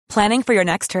Planning for your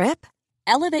next trip?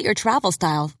 Elevate your travel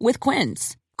style with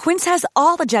Quince. Quince has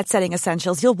all the jet-setting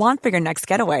essentials you'll want for your next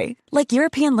getaway, like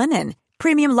European linen,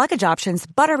 premium luggage options,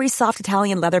 buttery soft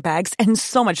Italian leather bags, and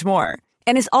so much more.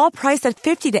 And is all priced at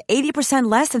 50 to 80%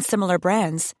 less than similar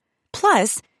brands.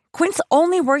 Plus, Quince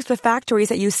only works with factories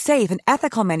that use safe and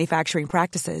ethical manufacturing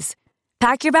practices.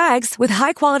 Pack your bags with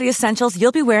high-quality essentials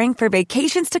you'll be wearing for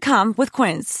vacations to come with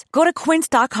Quince. Go to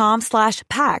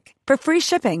quince.com/pack for free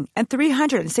shipping and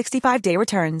 365-day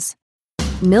returns.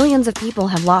 Millions of people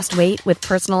have lost weight with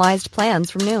personalized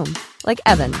plans from Noom. Like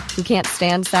Evan, who can't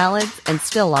stand salads and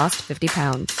still lost 50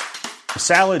 pounds.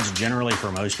 Salads generally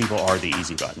for most people are the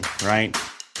easy button, right?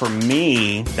 For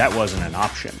me, that wasn't an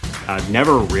option. I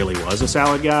never really was a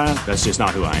salad guy. That's just not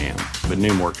who I am. But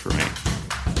Noom worked for me.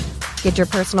 Get your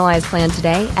personalized plan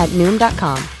today at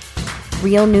Noom.com.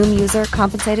 Real Noom user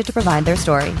compensated to provide their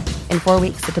story. In 4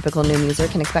 weeks, the typical Noom user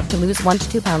can expect to lose 1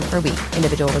 to 2 pounds per week.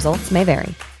 Individual results may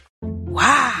vary.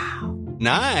 Wow.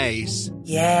 Nice.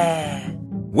 Yeah.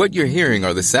 What you're hearing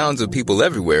are the sounds of people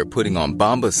everywhere putting on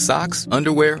Bombas socks,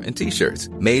 underwear, and T-shirts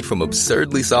made from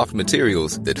absurdly soft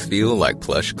materials that feel like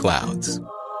plush clouds.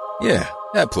 Yeah,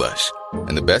 that plush.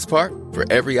 And the best part?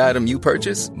 For every item you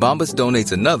purchase, Bombas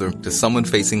donates another to someone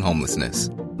facing homelessness.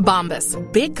 Bombas.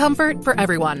 Big comfort for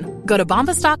everyone. Go to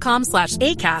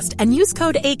bombas.com/ACAST and use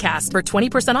code ACAST for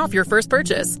 20% off your first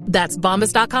purchase. That's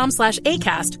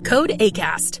bombas.com/ACAST. Code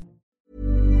ACAST.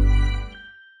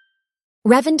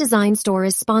 Revan Design Store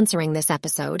is sponsoring this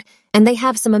episode, and they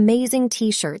have some amazing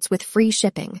t-shirts with free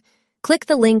shipping. Click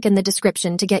the link in the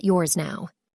description to get yours now.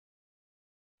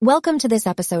 Welcome to this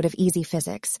episode of Easy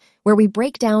Physics, where we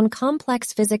break down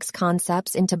complex physics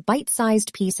concepts into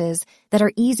bite-sized pieces that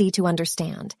are easy to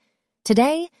understand.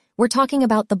 Today, we're talking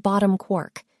about the bottom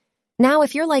quark. Now,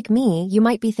 if you're like me, you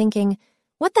might be thinking,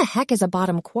 what the heck is a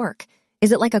bottom quark?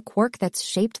 Is it like a quark that's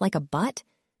shaped like a butt?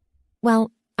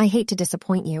 Well, I hate to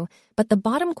disappoint you, but the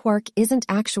bottom quark isn't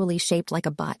actually shaped like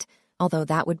a butt, although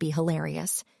that would be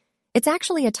hilarious. It's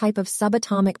actually a type of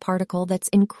subatomic particle that's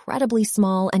incredibly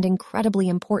small and incredibly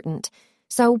important.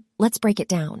 So let's break it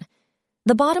down.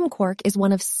 The bottom quark is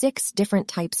one of 6 different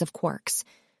types of quarks.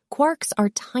 Quarks are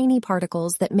tiny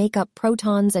particles that make up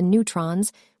protons and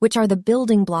neutrons, which are the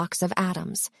building blocks of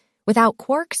atoms. Without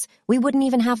quarks, we wouldn't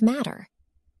even have matter.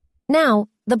 Now,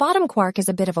 the bottom quark is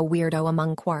a bit of a weirdo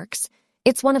among quarks.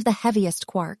 It's one of the heaviest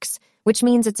quarks, which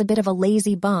means it's a bit of a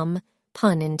lazy bum,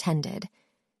 pun intended.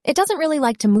 It doesn't really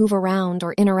like to move around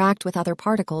or interact with other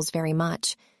particles very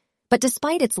much. But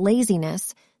despite its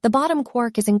laziness, the bottom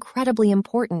quark is incredibly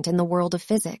important in the world of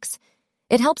physics.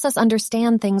 It helps us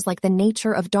understand things like the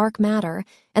nature of dark matter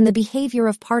and the behavior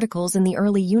of particles in the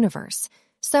early universe.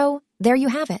 So, there you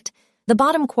have it. The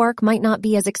bottom quark might not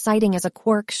be as exciting as a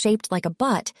quark shaped like a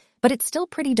butt, but it's still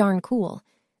pretty darn cool.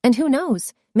 And who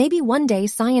knows, maybe one day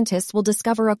scientists will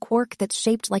discover a quark that's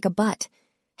shaped like a butt.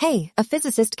 Hey, a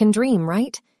physicist can dream,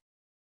 right?